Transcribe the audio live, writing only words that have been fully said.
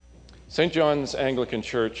St. John's Anglican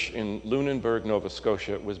Church in Lunenburg, Nova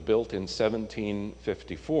Scotia was built in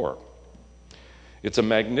 1754. It's a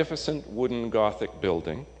magnificent wooden Gothic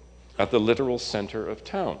building at the literal center of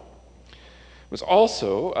town. It was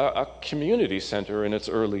also a community center in its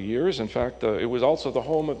early years. In fact, it was also the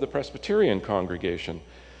home of the Presbyterian congregation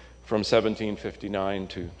from 1759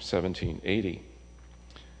 to 1780.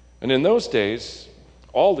 And in those days,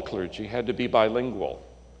 all the clergy had to be bilingual,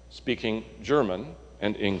 speaking German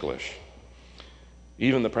and English,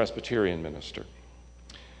 even the Presbyterian minister.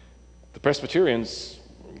 The Presbyterians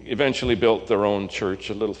eventually built their own church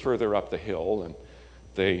a little further up the hill, and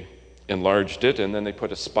they enlarged it, and then they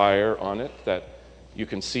put a spire on it that you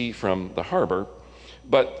can see from the harbor.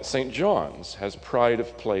 But St. John's has pride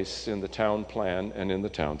of place in the town plan and in the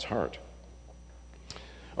town's heart.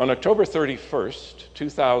 On October 31st,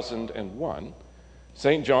 2001,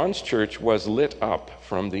 St. John's Church was lit up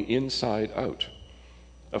from the inside out.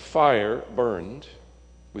 A fire burned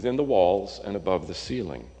within the walls and above the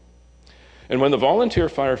ceiling. And when the volunteer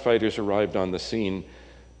firefighters arrived on the scene,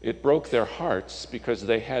 it broke their hearts because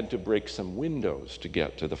they had to break some windows to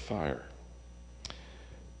get to the fire.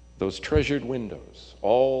 Those treasured windows,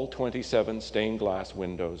 all 27 stained glass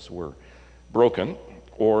windows, were broken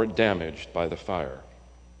or damaged by the fire.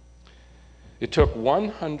 It took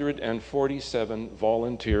 147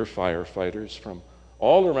 volunteer firefighters from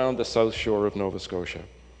all around the south shore of Nova Scotia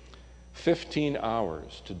 15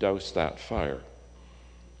 hours to douse that fire,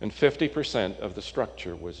 and 50% of the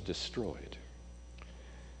structure was destroyed.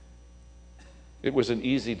 It was an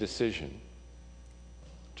easy decision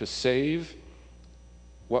to save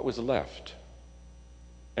what was left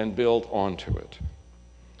and build onto it.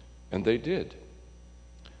 And they did.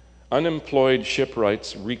 Unemployed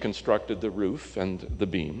shipwrights reconstructed the roof and the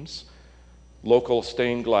beams. Local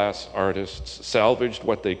stained glass artists salvaged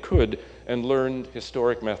what they could and learned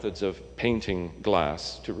historic methods of painting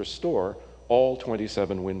glass to restore all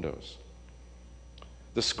 27 windows.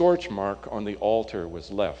 The scorch mark on the altar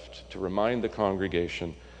was left to remind the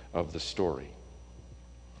congregation of the story.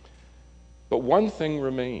 But one thing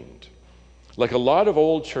remained. Like a lot of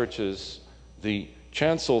old churches, the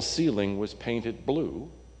chancel ceiling was painted blue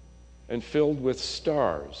and filled with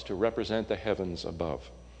stars to represent the heavens above.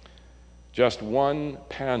 Just one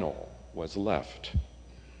panel was left.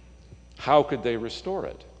 How could they restore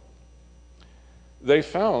it? They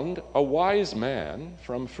found a wise man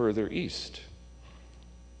from further east,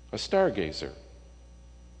 a stargazer,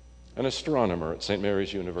 an astronomer at St.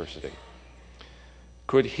 Mary's University.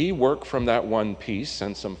 Could he work from that one piece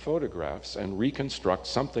and some photographs and reconstruct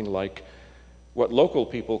something like what local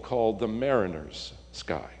people called the mariner's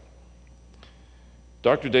sky?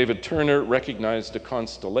 Dr. David Turner recognized a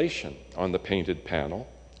constellation on the painted panel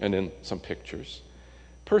and in some pictures,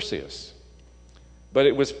 Perseus, but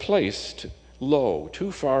it was placed low,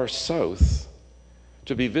 too far south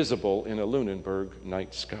to be visible in a Lunenburg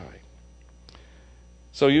night sky.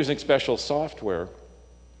 So using special software,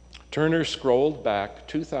 Turner scrolled back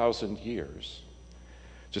 2,000 years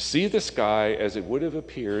to see the sky as it would have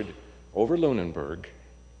appeared over Lunenburg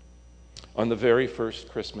on the very first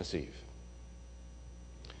Christmas Eve.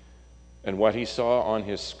 And what he saw on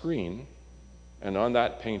his screen and on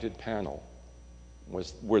that painted panel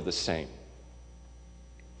were the same.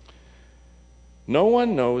 No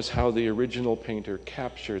one knows how the original painter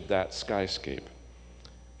captured that skyscape.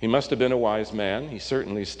 He must have been a wise man. He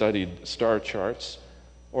certainly studied star charts,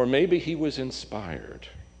 or maybe he was inspired.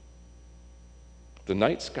 The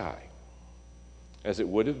night sky, as it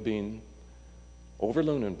would have been over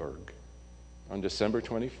Lunenburg on December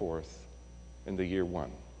 24th in the year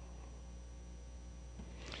 1.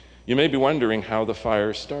 You may be wondering how the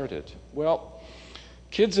fire started. Well,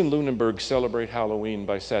 kids in Lunenburg celebrate Halloween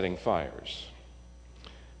by setting fires.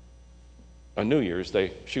 On New Year's,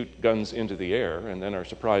 they shoot guns into the air and then are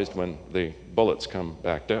surprised when the bullets come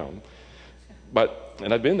back down.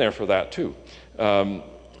 And I've been there for that too.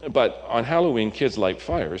 But on Halloween, kids light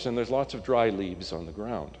fires, and there's lots of dry leaves on the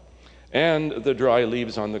ground. And the dry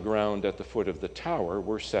leaves on the ground at the foot of the tower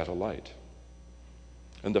were set alight.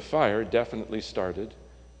 And the fire definitely started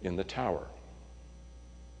in the tower.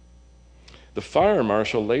 The fire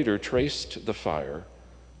marshal later traced the fire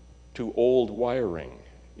to old wiring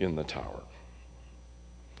in the tower.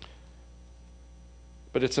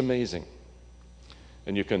 But it's amazing.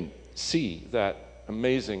 And you can see that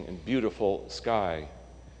amazing and beautiful sky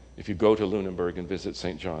if you go to Lunenburg and visit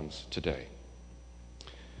St. John's today.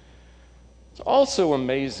 It's also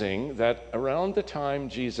amazing that around the time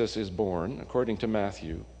Jesus is born, according to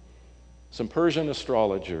Matthew, some Persian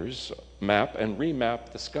astrologers map and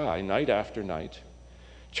remap the sky night after night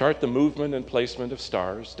chart the movement and placement of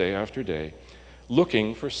stars day after day,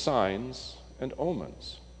 looking for signs and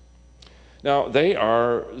omens. Now, they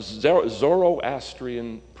are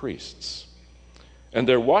Zoroastrian priests, and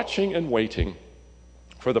they're watching and waiting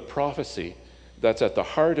for the prophecy that's at the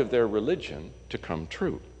heart of their religion to come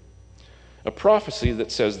true. A prophecy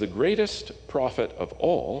that says the greatest prophet of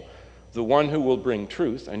all, the one who will bring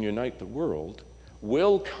truth and unite the world,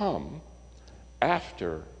 will come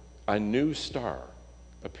after a new star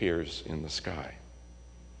appears in the sky.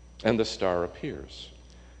 And the star appears,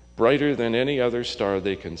 brighter than any other star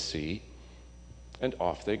they can see, and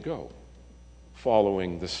off they go,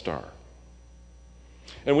 following the star.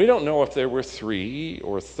 And we don't know if there were 3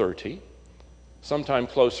 or 30. Sometime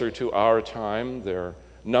closer to our time, they're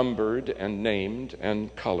numbered and named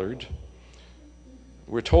and colored.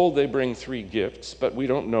 We're told they bring 3 gifts, but we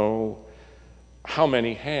don't know how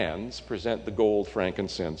many hands present the gold,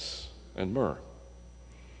 frankincense, and myrrh.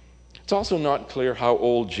 It's also not clear how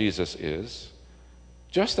old Jesus is,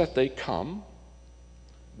 just that they come,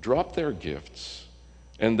 drop their gifts,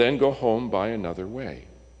 and then go home by another way,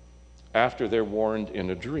 after they're warned in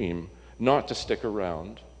a dream not to stick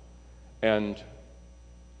around and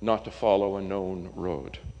not to follow a known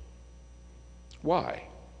road. Why?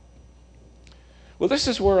 Well, this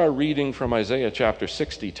is where our reading from Isaiah chapter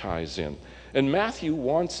 60 ties in, and Matthew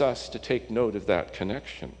wants us to take note of that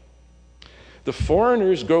connection. The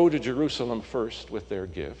foreigners go to Jerusalem first with their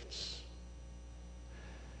gifts,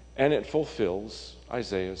 and it fulfills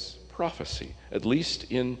Isaiah's prophecy, at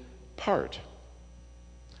least in part.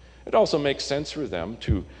 It also makes sense for them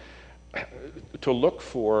to look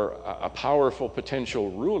for a powerful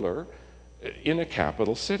potential ruler in a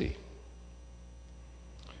capital city.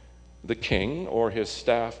 The king or his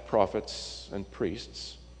staff prophets and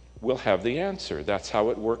priests will have the answer. That's how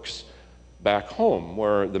it works back home,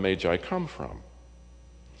 where the Magi come from.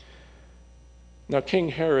 Now, King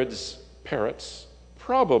Herod's parrots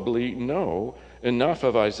probably know enough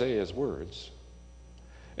of Isaiah's words,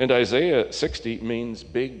 and Isaiah 60 means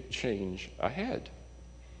big change ahead.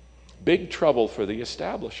 Big trouble for the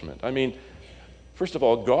establishment. I mean, first of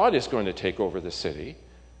all, God is going to take over the city,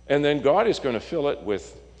 and then God is going to fill it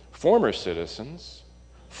with former citizens,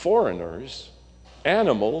 foreigners,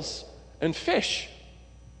 animals, and fish.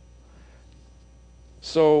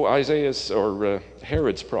 So Isaiah's or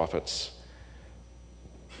Herod's prophets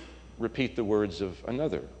repeat the words of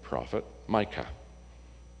another prophet, Micah.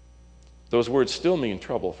 Those words still mean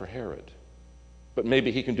trouble for Herod, but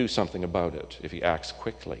maybe he can do something about it if he acts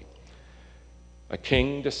quickly. A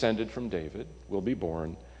king descended from David will be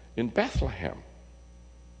born in Bethlehem.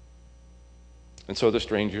 And so the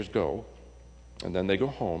strangers go, and then they go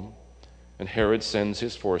home, and Herod sends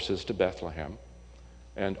his forces to Bethlehem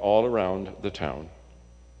and all around the town.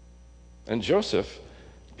 And Joseph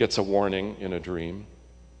gets a warning in a dream.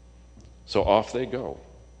 So off they go,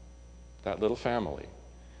 that little family,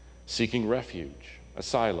 seeking refuge,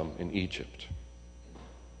 asylum in Egypt.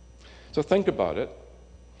 So think about it.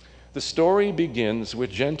 The story begins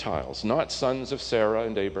with Gentiles, not sons of Sarah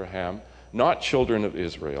and Abraham, not children of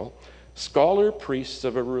Israel, scholar priests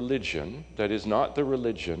of a religion that is not the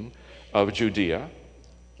religion of Judea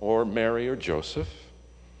or Mary or Joseph,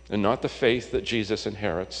 and not the faith that Jesus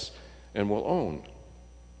inherits and will own.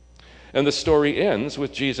 And the story ends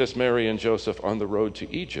with Jesus, Mary, and Joseph on the road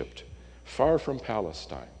to Egypt, far from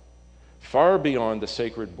Palestine, far beyond the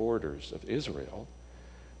sacred borders of Israel,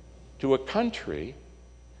 to a country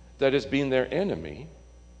that has been their enemy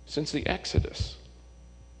since the Exodus.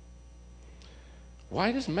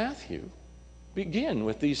 Why does Matthew begin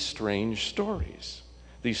with these strange stories,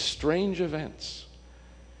 these strange events?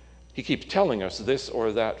 He keeps telling us this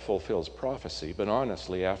or that fulfills prophecy, but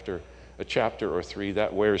honestly, after a chapter or 3,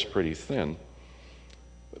 that wears pretty thin.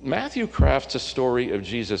 But Matthew crafts a story of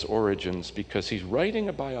Jesus' origins because he's writing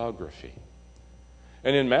a biography.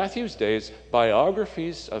 And in Matthew's days,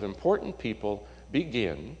 biographies of important people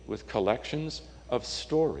begin with collections of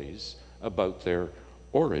stories about their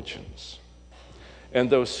origins. And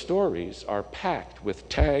those stories are packed with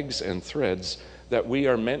tags and threads that we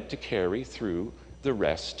are meant to carry through the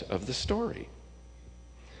rest of the story.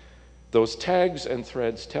 Those tags and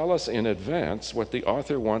threads tell us in advance what the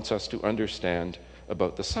author wants us to understand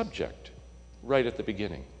about the subject right at the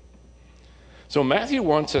beginning. So Matthew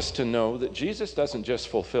wants us to know that Jesus doesn't just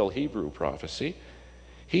fulfill Hebrew prophecy.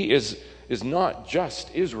 He is not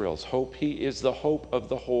just Israel's hope. He is the hope of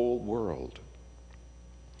the whole world.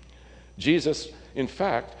 Jesus, in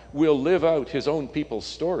fact, will live out his own people's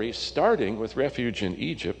story, starting with refuge in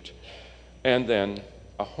Egypt and then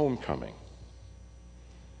a homecoming.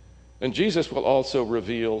 And Jesus will also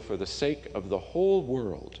reveal, for the sake of the whole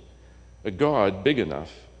world, a God big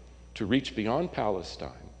enough to reach beyond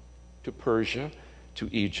Palestine, to Persia, to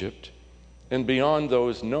Egypt, and beyond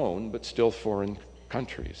those known but still foreign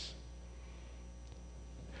countries.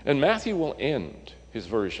 And Matthew will end his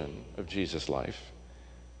version of Jesus' life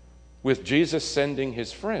with Jesus sending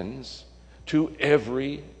his friends to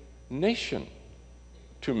every nation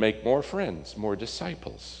to make more friends, more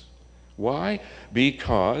disciples. Why?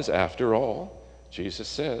 Because, after all, Jesus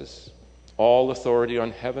says, all authority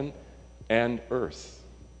on heaven and earth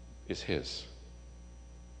is his.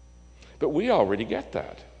 But we already get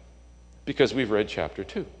that because we've read chapter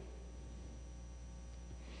 2.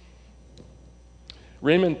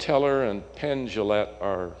 Raymond Teller and Penn Jillette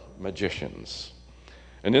are magicians.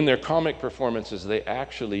 And in their comic performances, they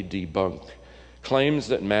actually debunk claims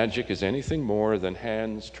that magic is anything more than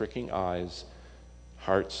hands tricking eyes,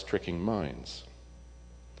 hearts tricking minds.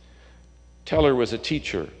 Teller was a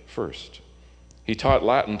teacher first. He taught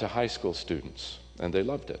Latin to high school students, and they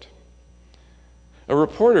loved it. A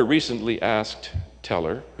reporter recently asked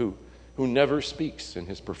Teller, who never speaks in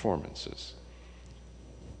his performances.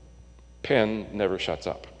 Penn never shuts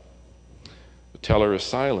up. Teller is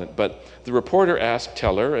silent, but the reporter asked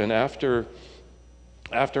Teller, and after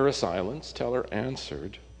a silence, Teller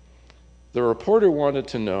answered. The reporter wanted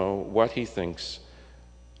to know what he thinks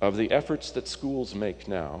of the efforts that schools make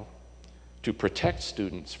now to protect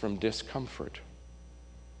students from discomfort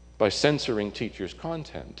by censoring teachers'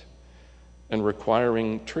 content and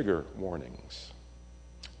requiring trigger warnings.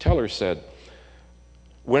 Teller said,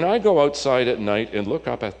 "When I go outside at night and look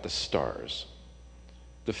up at the stars,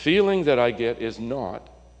 the feeling that I get is not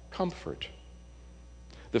comfort.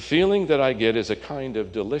 The feeling that I get is a kind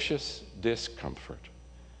of delicious discomfort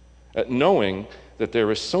at knowing that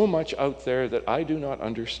there is so much out there that I do not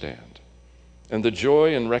understand, and the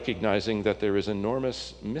joy in recognizing that there is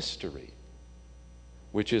enormous mystery,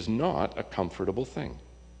 which is not a comfortable thing.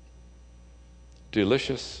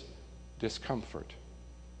 Delicious discomfort,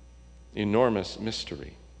 enormous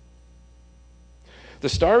mystery." The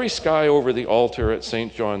starry sky over the altar at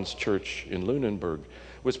St. John's Church in Lunenburg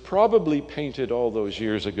was probably painted all those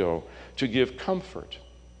years ago to give comfort,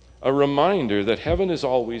 a reminder that heaven is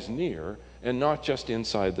always near and not just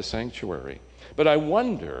inside the sanctuary. But I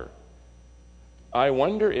wonder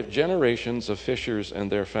if generations of fishers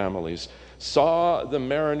and their families saw the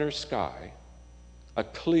mariner sky, a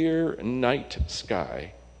clear night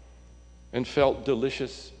sky, and felt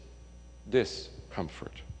delicious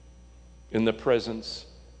discomfort in the presence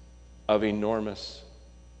of enormous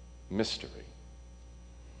mystery.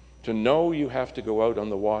 To know you have to go out on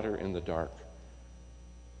the water in the dark,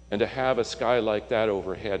 and to have a sky like that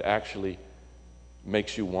overhead actually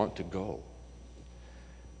makes you want to go.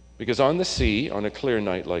 Because on the sea, on a clear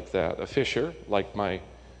night like that, a fisher, like my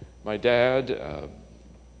dad,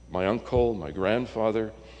 my uncle, my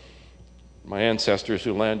grandfather, my ancestors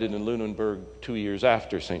who landed in Lunenburg 2 years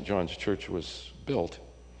after St. John's Church was built,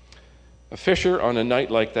 a fisher on a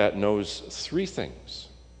night like that knows three things: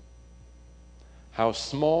 how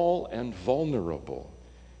small and vulnerable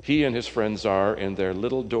he and his friends are in their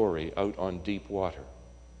little dory out on deep water.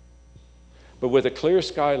 But with a clear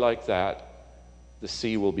sky like that, the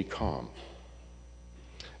sea will be calm,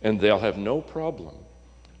 and they'll have no problem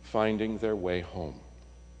finding their way home.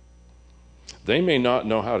 They may not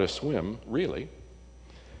know how to swim, really,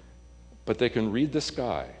 but they can read the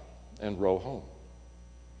sky and row home.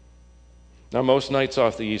 Now, most nights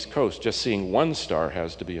off the East Coast, just seeing one star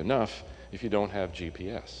has to be enough if you don't have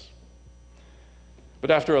GPS.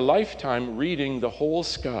 But after a lifetime reading the whole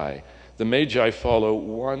sky, the Magi follow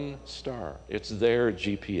one star. It's their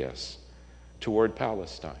GPS toward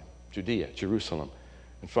Palestine, Judea, Jerusalem,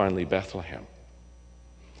 and finally Bethlehem.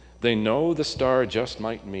 They know the star just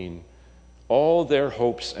might mean all their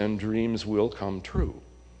hopes and dreams will come true.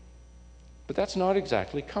 But that's not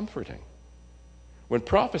exactly comforting. When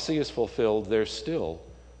prophecy is fulfilled, there's still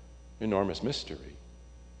enormous mystery.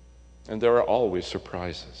 And there are always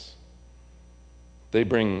surprises. They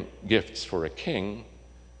bring gifts for a king,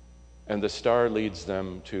 and the star leads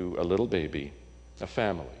them to a little baby, a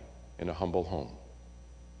family, in a humble home.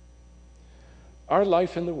 Our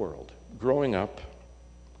life in the world, growing up,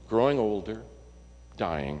 growing older,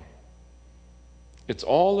 dying, it's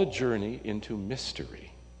all a journey into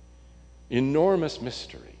mystery, enormous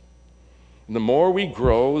mystery. And the more we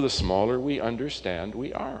grow, the smaller we understand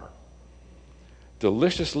we are.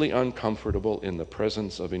 Deliciously uncomfortable in the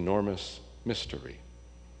presence of enormous mystery.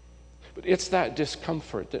 But it's that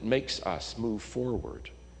discomfort that makes us move forward,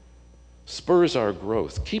 spurs our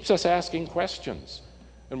growth, keeps us asking questions,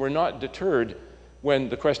 and we're not deterred when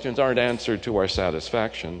the questions aren't answered to our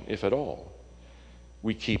satisfaction, if at all,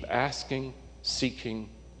 we keep asking, seeking,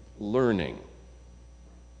 learning.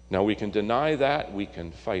 Now, we can deny that, we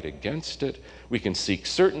can fight against it, we can seek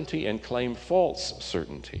certainty and claim false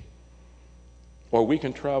certainty, or we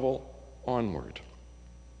can travel onward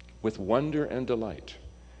with wonder and delight,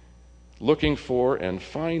 looking for and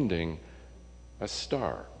finding a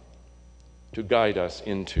star to guide us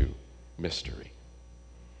into mystery.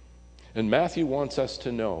 And Matthew wants us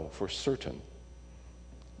to know for certain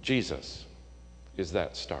Jesus is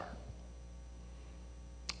that star.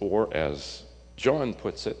 Or as John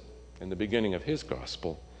puts it in the beginning of his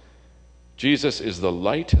gospel, Jesus is the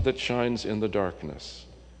light that shines in the darkness,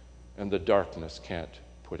 and the darkness can't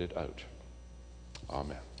put it out.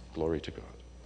 Amen. Glory to God.